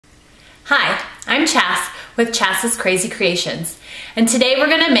Hi, I'm Chas with Chas's Crazy Creations, and today we're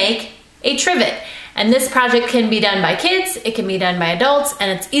gonna make a trivet. And this project can be done by kids, it can be done by adults, and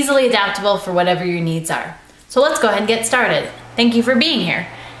it's easily adaptable for whatever your needs are. So let's go ahead and get started. Thank you for being here.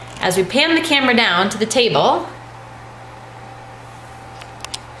 As we pan the camera down to the table,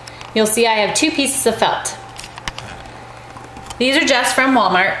 you'll see I have 2 pieces of felt. These are just from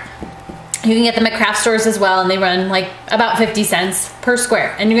Walmart. You can get them at craft stores as well, and they run like about 50 cents per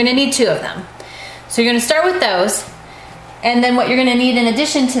square, and you're gonna need 2 of them. So you're gonna start with those, and then what you're gonna need in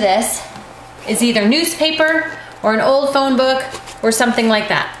addition to this is either newspaper or an old phone book or something like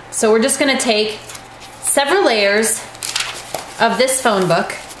that. So we're just gonna take several layers of this phone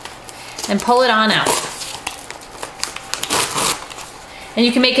book and pull it on out. And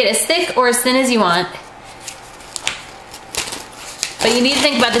you can make it as thick or as thin as you want. But you need to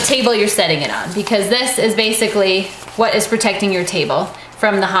think about the table you're setting it on, because this is basically what is protecting your table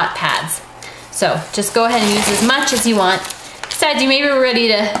from the hot pads. So just go ahead and use as much as you want. Besides, you may be ready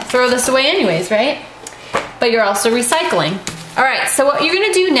to throw this away anyways, right? But you're also recycling. All right, so what you're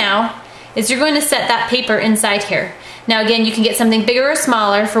gonna do now is you're going to set that paper inside here. Now again, you can get something bigger or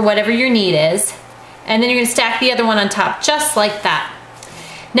smaller for whatever your need is. And then you're gonna stack the other one on top, just like that.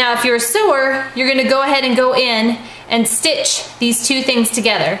 Now, if you're a sewer, you're gonna go ahead and go in and stitch these 2 things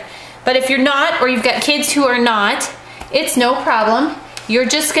together. But if you're not, or you've got kids who are not, it's no problem. You're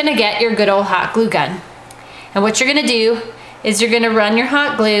just gonna get your good old hot glue gun. And what you're gonna do is you're gonna run your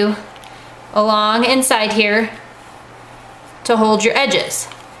hot glue along inside here to hold your edges.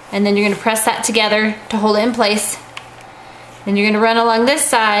 And then you're gonna press that together to hold it in place. Then you're gonna run along this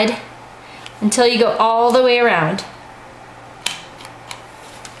side until you go all the way around.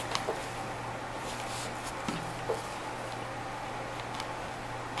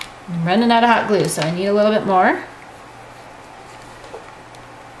 I'm running out of hot glue, so I need a little bit more.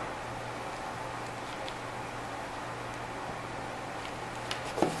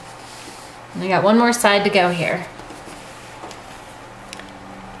 And I got one more side to go here.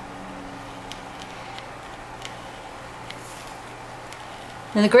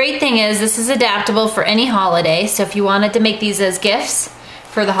 And the great thing is this is adaptable for any holiday, so if you wanted to make these as gifts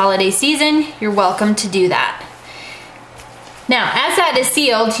for the holiday season, you're welcome to do that. Now, as that is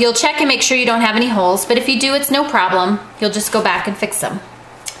sealed, you'll check and make sure you don't have any holes, but if you do, it's no problem. You'll just go back and fix them.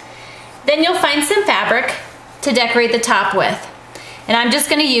 Then you'll find some fabric to decorate the top with. And I'm just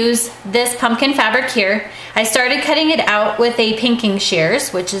gonna use this pumpkin fabric here. I started cutting it out with a pinking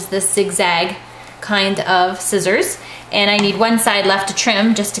shears, which is this zigzag kind of scissors. And I need one side left to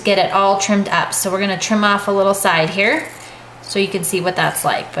trim just to get it all trimmed up. So we're gonna trim off a little side here so you can see what that's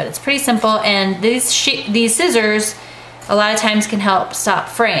like. But it's pretty simple, and these scissors a lot of times can help stop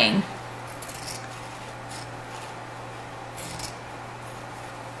fraying.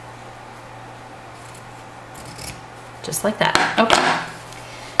 Just like that.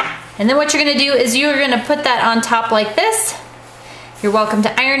 Okay. And then what you're gonna do is you're gonna put that on top like this. You're welcome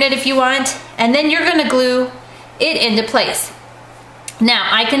to iron it if you want. And then you're gonna glue it into place. Now,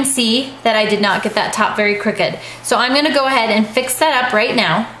 I can see that I did not get that top very crooked. So I'm gonna go ahead and fix that up right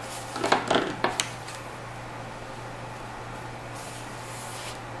now.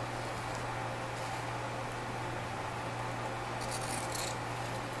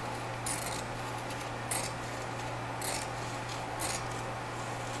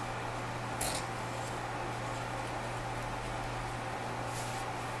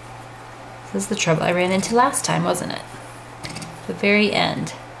 This is the trouble I ran into last time, wasn't it? The very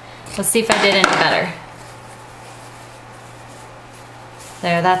end. Let's see if I did any better.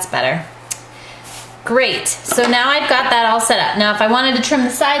 There, that's better. Great, so now I've got that all set up. Now if I wanted to trim the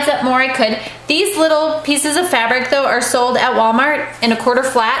sides up more, I could. These little pieces of fabric though are sold at Walmart in a quarter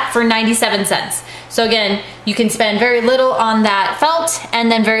flat for 97 cents. So again, you can spend very little on that felt and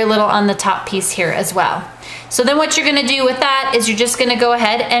then very little on the top piece here as well. So then what you're gonna do with that is you're just gonna go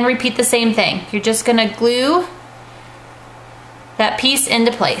ahead and repeat the same thing. You're just gonna glue that piece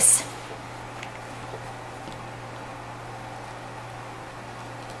into place.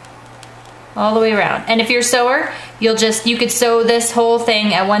 All the way around. And if you're a sewer, you could sew this whole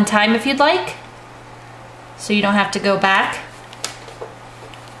thing at one time if you'd like. So you don't have to go back.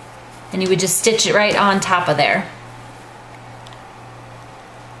 And you would just stitch it right on top of there.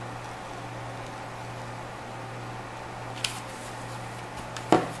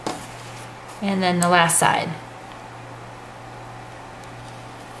 And then the last side.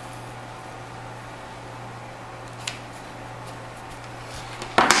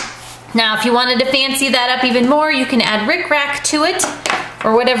 Now, if you wanted to fancy that up even more, you can add rickrack to it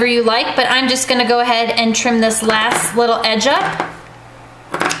or whatever you like, but I'm just gonna go ahead and trim this last little edge up.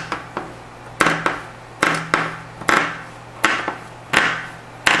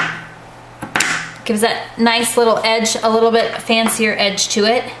 Gives that nice little edge, a little bit fancier edge to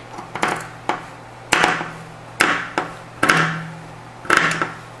it.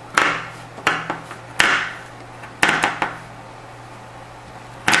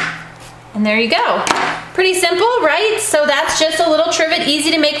 And there you go. Pretty simple, right? So that's just a little trivet,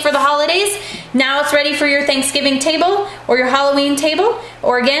 easy to make for the holidays. Now it's ready for your Thanksgiving table or your Halloween table.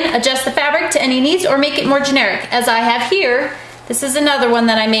 Or again, adjust the fabric to any needs or make it more generic, as I have here. This is another one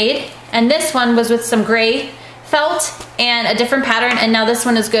that I made, and this one was with some gray felt and a different pattern, and now this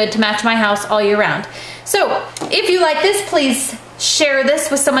one is good to match my house all year round. So if you like this, please share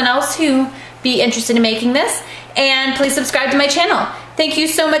this with someone else who be interested in making this, and please subscribe to my channel. Thank you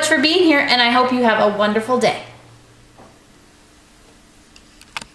so much for being here, and I hope you have a wonderful day.